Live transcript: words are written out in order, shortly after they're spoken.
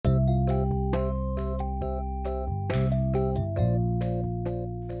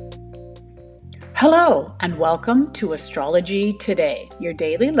Hello, and welcome to Astrology Today, your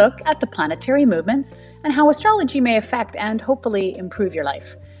daily look at the planetary movements and how astrology may affect and hopefully improve your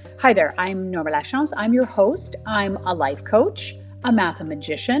life. Hi there, I'm Norma Lachance. I'm your host. I'm a life coach, a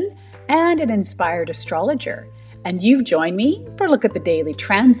mathematician, and an inspired astrologer. And you've joined me for a look at the daily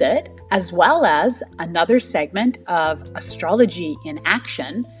transit, as well as another segment of Astrology in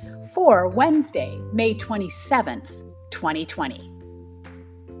Action for Wednesday, May 27th, 2020.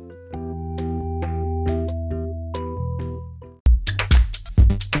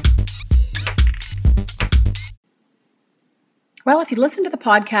 Well, if you listen to the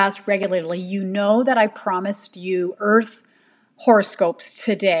podcast regularly, you know that I promised you Earth horoscopes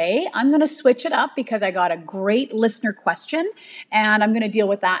today. I'm going to switch it up because I got a great listener question and I'm going to deal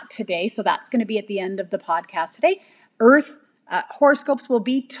with that today. So that's going to be at the end of the podcast today. Earth horoscopes will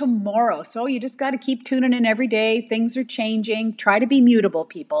be tomorrow. So you just got to keep tuning in every day. Things are changing. Try to be mutable,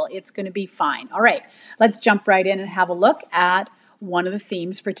 people. It's going to be fine. All right, let's jump right in and have a look at one of the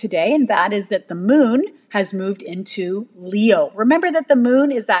themes for today, and that is that the moon has moved into Leo. Remember that the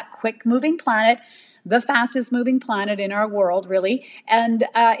moon is that quick moving planet, the fastest moving planet in our world, really, and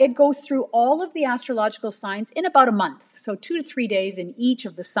it goes through all of the astrological signs in about a month, so 2 to 3 days in each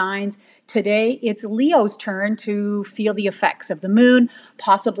of the signs. Today, it's Leo's turn to feel the effects of the moon,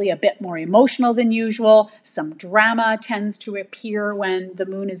 possibly a bit more emotional than usual. Some drama tends to appear when the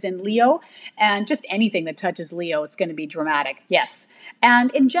moon is in Leo, and just anything that touches Leo, it's going to be dramatic, yes.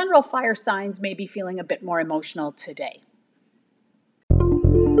 And in general, fire signs may be feeling a bit more emotional today.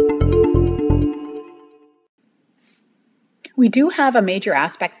 We do have a major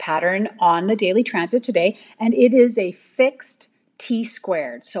aspect pattern on the daily transit today, and it is a fixed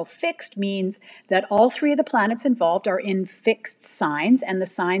T-squared. So fixed means that all three of the planets involved are in fixed signs, and the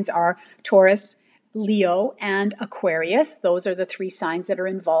signs are Taurus, Leo, and Aquarius. Those are the three signs that are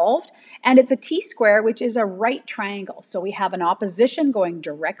involved. And it's a T-square, which is a right triangle. So we have an opposition going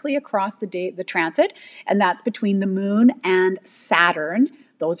directly across the transit, and that's between the moon and Saturn.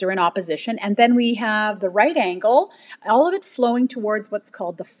 Those are in opposition. And then we have the right angle, all of it flowing towards what's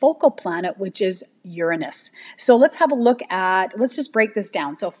called the focal planet, which is Uranus. So let's have a look at, let's just break this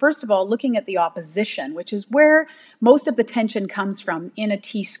down. So first of all, looking at the opposition, which is where most of the tension comes from in a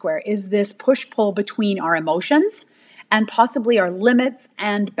T-square, is this push-pull between our emotions and possibly our limits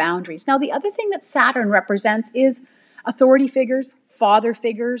and boundaries. Now, the other thing that Saturn represents is authority figures, father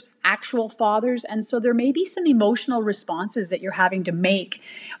figures, actual fathers. And so there may be some emotional responses that you're having to make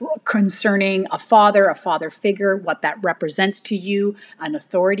concerning a father figure, what that represents to you, an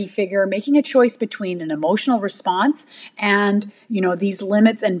authority figure, making a choice between an emotional response and, these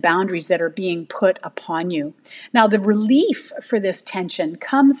limits and boundaries that are being put upon you. Now, the relief for this tension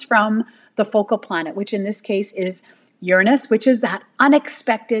comes from the focal planet, which in this case is Uranus, which is that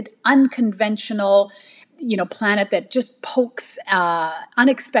unexpected, unconventional, planet that just pokes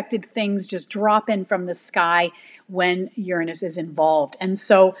unexpected things just drop in from the sky when Uranus is involved. And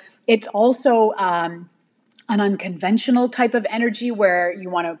so it's also an unconventional type of energy where you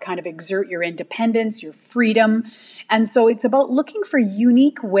want to kind of exert your independence, your freedom. And so it's about looking for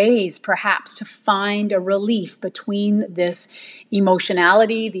unique ways, perhaps, to find a relief between this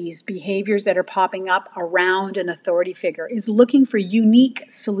emotionality, these behaviors that are popping up around an authority figure, is looking for unique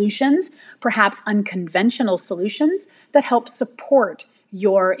solutions, perhaps unconventional solutions that help support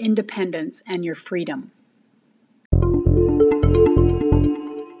your independence and your freedom.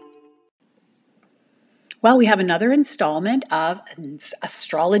 Well, we have another installment of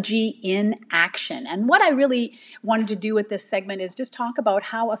Astrology in Action. And what I really wanted to do with this segment is just talk about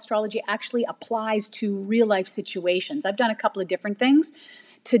how astrology actually applies to real life situations. I've done a couple of different things.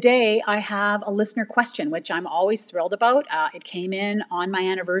 Today, I have a listener question, which I'm always thrilled about. It came in on my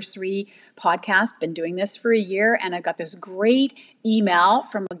anniversary podcast. Been doing this for a year, and I got this great email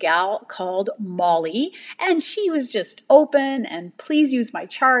from a gal called Molly, and she was just open and please use my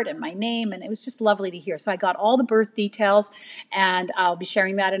chart and my name, and it was just lovely to hear. So I got all the birth details, and I'll be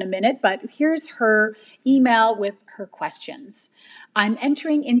sharing that in a minute, but here's her email with her questions. I'm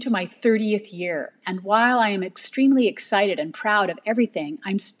entering into my 30th year, and while I am extremely excited and proud of everything,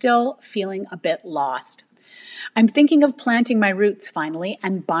 I'm still feeling a bit lost. I'm thinking of planting my roots finally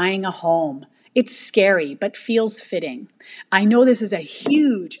and buying a home. It's scary, but feels fitting. I know this is a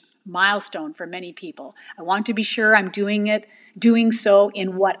huge milestone for many people. I want to be sure I'm doing so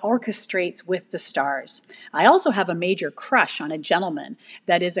in what orchestrates with the stars. I also have a major crush on a gentleman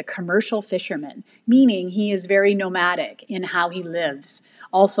that is a commercial fisherman, meaning he is very nomadic in how he lives,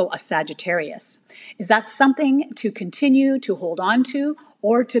 also a Sagittarius. Is that something to continue to hold on to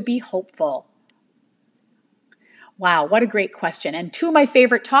or to be hopeful? Wow, what a great question. And two of my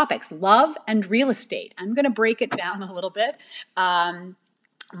favorite topics, love and real estate. I'm going to break it down a little bit.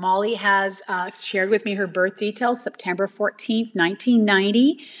 Molly has shared with me her birth details, September 14th,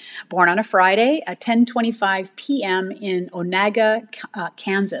 1990, born on a Friday at 10:25 p.m. in Onaga,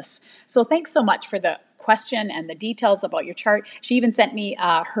 Kansas. So thanks so much for the question and the details about your chart. She even sent me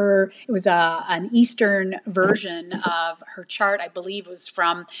it was an Eastern version of her chart. I believe it was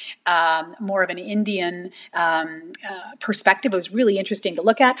from more of an Indian perspective. It was really interesting to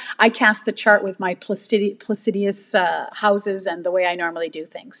look at. I cast the chart with my Placidius houses and the way I normally do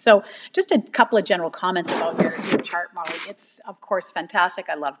things. So just a couple of general comments about your chart, Molly. It's, of course, fantastic.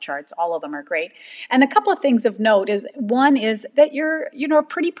 I love charts. All of them are great. And a couple of things of note is, one is that you're, a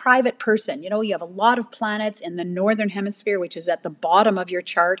pretty private person. You have a lot of planets in the northern hemisphere, which is at the bottom of your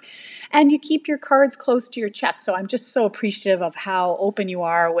chart, and you keep your cards close to your chest. So I'm just so appreciative of how open you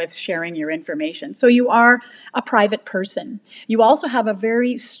are with sharing your information. So you are a private person. You also have a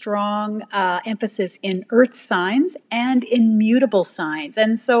very strong emphasis in earth signs and in mutable signs.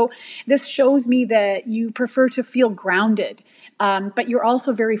 And so this shows me that you prefer to feel grounded, but you're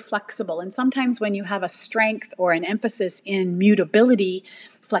also very flexible. And sometimes when you have a strength or an emphasis in mutability,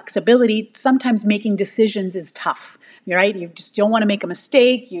 flexibility, sometimes making decisions is tough, right? You just don't want to make a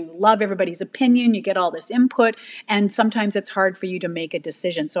mistake. You love everybody's opinion. You get all this input, and sometimes it's hard for you to make a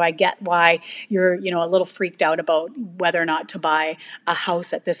decision. So I get why you're, a little freaked out about whether or not to buy a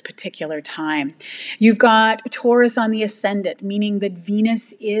house at this particular time. You've got Taurus on the ascendant, meaning that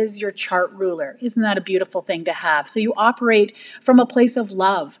Venus is your chart ruler. Isn't that a beautiful thing to have? So you operate from a place of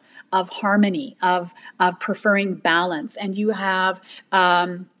love, of harmony, of preferring balance, and you have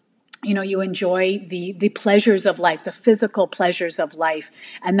you enjoy the pleasures of life, the physical pleasures of life,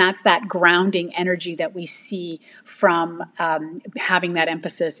 and that's that grounding energy that we see from having that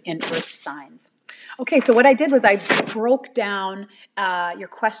emphasis in earth signs. Okay, so what I did was I broke down your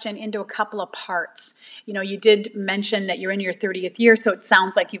question into a couple of parts. You did mention that you're in your 30th year, so it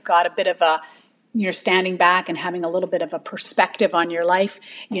sounds like you've got a bit of a standing back and having a little bit of a perspective on your life.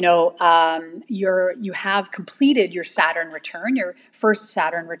 You have completed your Saturn return, your first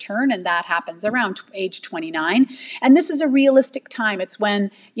Saturn return, and that happens around age 29. And this is a realistic time. It's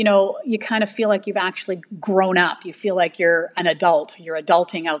when, you kind of feel like you've actually grown up. You feel like you're an adult. You're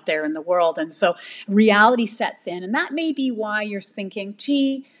adulting out there in the world. And so reality sets in. And that may be why you're thinking,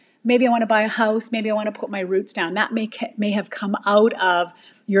 gee, maybe I want to buy a house. Maybe I want to put my roots down. That may have come out of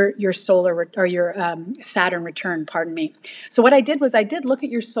your solar or your Saturn return. Pardon me. So what I did was I did look at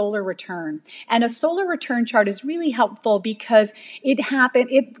your solar return, and a solar return chart is really helpful because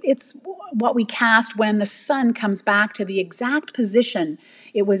it's what we cast when the sun comes back to the exact position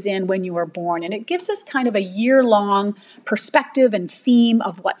it was in when you were born, and it gives us kind of a year-long perspective and theme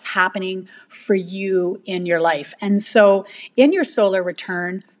of what's happening for you in your life. And so in your solar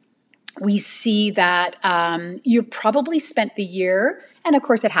return, we see that you probably spent the year, and of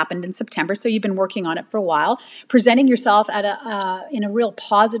course it happened in September, so you've been working on it for a while, presenting yourself in a real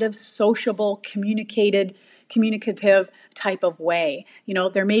positive, sociable, communicative type of way.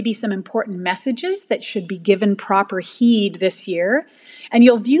 There may be some important messages that should be given proper heed this year, and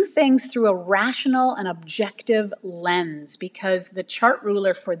you'll view things through a rational and objective lens because the chart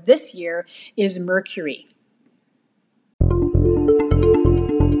ruler for this year is Mercury.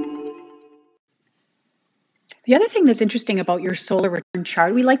 The other thing that's interesting about your solar return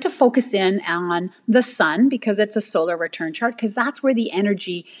chart, we like to focus in on the sun because it's a solar return chart, because that's where the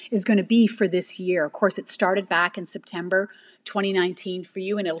energy is going to be for this year. Of course, it started back in September 2019 for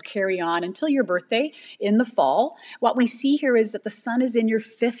you, and it'll carry on until your birthday in the fall. What we see here is that the sun is in your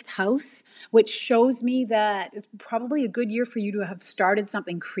 5th house, which shows me that it's probably a good year for you to have started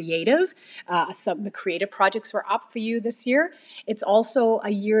something creative. The creative projects were up for you this year. It's also a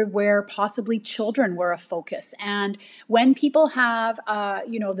year where possibly children were a focus. And when people have,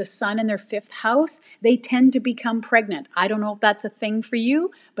 the sun in their 5th house, they tend to become pregnant. I don't know if that's a thing for you,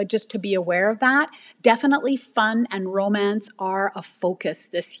 but just to be aware of that. Definitely fun and romance are a focus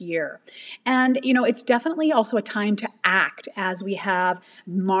this year. And, it's definitely also a time to act as we have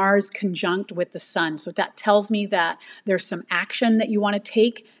Mars conjunct with the sun. So that tells me that there's some action that you want to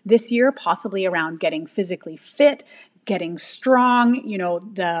take this year, possibly around getting physically fit, getting strong.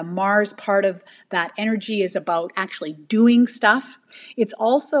 The Mars part of that energy is about actually doing stuff. It's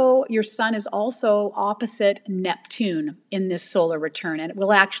also, your sun is also opposite Neptune in this solar return. And it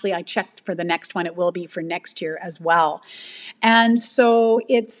will actually, I checked for the next one, it will be for next year as well. And so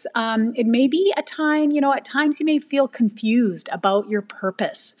it may be a time, at times you may feel confused about your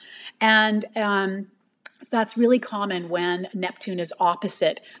purpose. And, So that's really common when Neptune is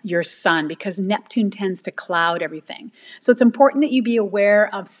opposite your sun, because Neptune tends to cloud everything. So it's important that you be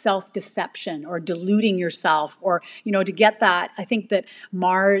aware of self-deception or deluding yourself, or, to get that. I think that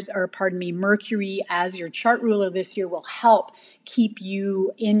Mercury as your chart ruler this year will help keep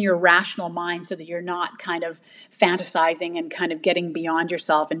you in your rational mind so that you're not kind of fantasizing and kind of getting beyond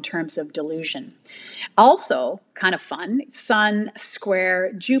yourself in terms of delusion. Also, kind of fun, Sun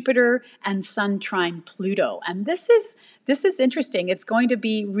square Jupiter and Sun trine Pluto. And this is interesting. It's going to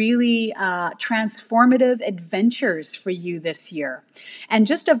be really transformative adventures for you this year. And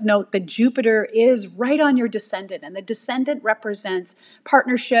just of note that Jupiter is right on your descendant, and the descendant represents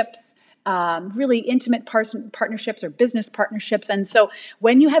partnerships, really intimate partnerships or business partnerships. And so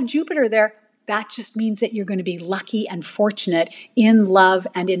when you have Jupiter there, that just means that you're going to be lucky and fortunate in love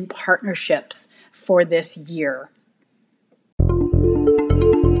and in partnerships for this year.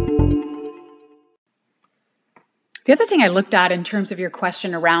 The other thing I looked at in terms of your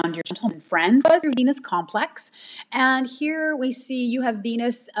question around your gentleman friend was your Venus complex. And here we see you have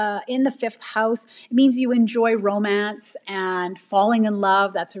Venus in the 5th house. It means you enjoy romance and falling in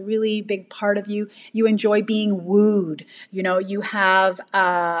love. That's a really big part of you. You enjoy being wooed. You have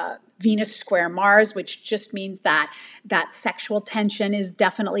Venus square Mars, which just means that sexual tension is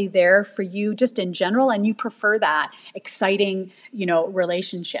definitely there for you just in general, and you prefer that exciting,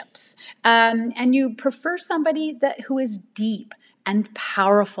 relationships. And you prefer somebody who is deep and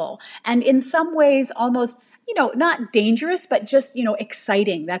powerful, and in some ways almost, not dangerous, but just,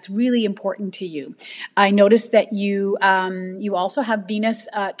 exciting. That's really important to you. I noticed that you also have Venus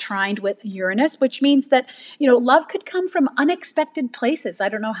trined with Uranus, which means that, love could come from unexpected places. I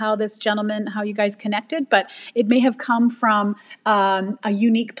don't know how you guys connected, but it may have come from a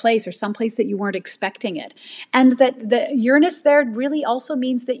unique place or some place that you weren't expecting it. And that the Uranus there really also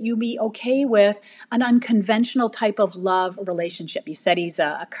means that you be okay with an unconventional type of love relationship. You said he's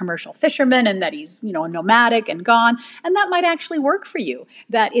a commercial fisherman and that he's, nomadic and gone, and that might actually work for you,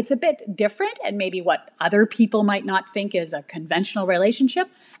 that it's a bit different and maybe what other people might not think is a conventional relationship,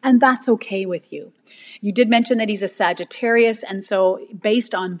 and that's okay with you. You did mention that he's a Sagittarius, and so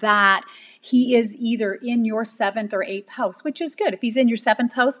based on that, he is either in your 7th or 8th house, which is good. If he's in your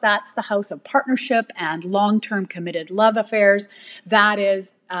 7th house, that's the house of partnership and long-term committed love affairs. That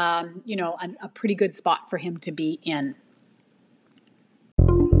is, a pretty good spot for him to be in.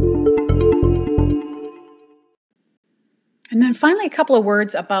 And then finally, a couple of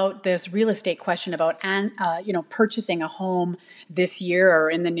words about this real estate question about, purchasing a home this year or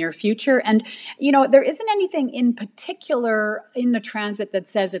in the near future. And, there isn't anything in particular in the transit that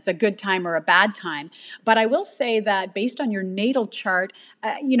says it's a good time or a bad time. But I will say that based on your natal chart,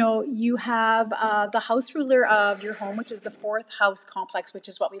 you have the house ruler of your home, which is the 4th house complex, which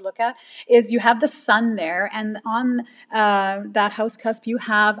is what we look at, is you have the sun there. And on that house cusp, you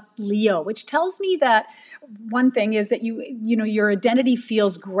have Leo, which tells me that one thing is that your identity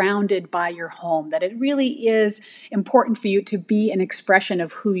feels grounded by your home, that it really is important for you to be an expression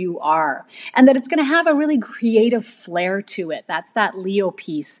of who you are, and that it's going to have a really creative flair to it. That's that Leo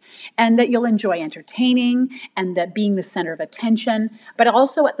piece, and that you'll enjoy entertaining and that being the center of attention, but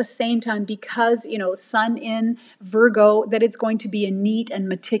also at the same time, because, sun in Virgo, that it's going to be a neat and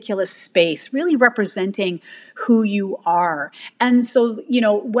meticulous space, really representing who you are. And so,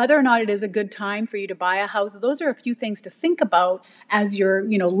 whether or not it is a good time for you to buy a house, those are a few things to think about as you're,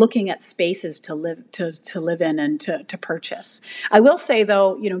 looking at spaces to live in and to purchase. I will say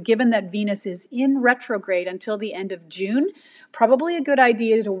though, given that Venus is in retrograde until the end of June, probably a good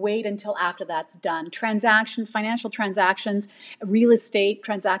idea to wait until after that's done. Financial transactions, real estate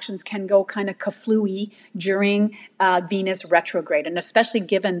transactions can go kind of kaflooey during Venus retrograde. And especially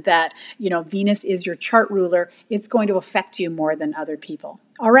given that, Venus is your chart ruler, it's going to affect you more than other people.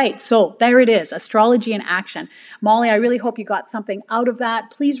 All right, so there it is, astrology in action. Molly, I really hope you got something out of that.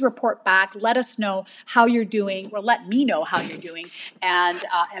 Please report back. Let us know how you're doing, or let me know how you're doing. And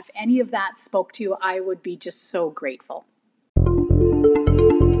if any of that spoke to you, I would be just so grateful.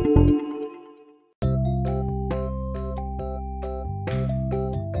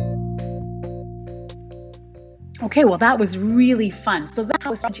 Okay, well, that was really fun. So that's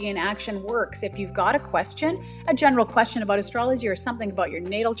how astrology in action works. If you've got a question, a general question about astrology or something about your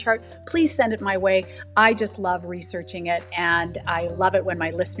natal chart, please send it my way. I just love researching it, and I love it when my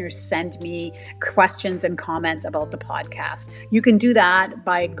listeners send me questions and comments about the podcast. You can do that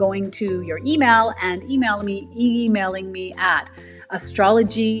by going to your email and emailing me at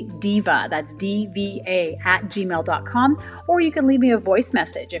Astrology Diva, that's DVA, @gmail.com, or you can leave me a voice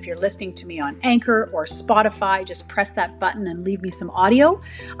message. If you're listening to me on Anchor or Spotify, just press that button and leave me some audio.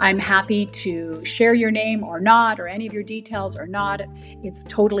 I'm happy to share your name or not, or any of your details or not. It's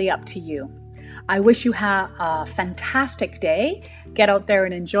totally up to you. I wish you have a fantastic day. Get out there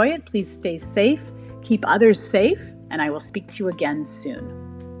and enjoy it. Please stay safe, keep others safe, and I will speak to you again soon.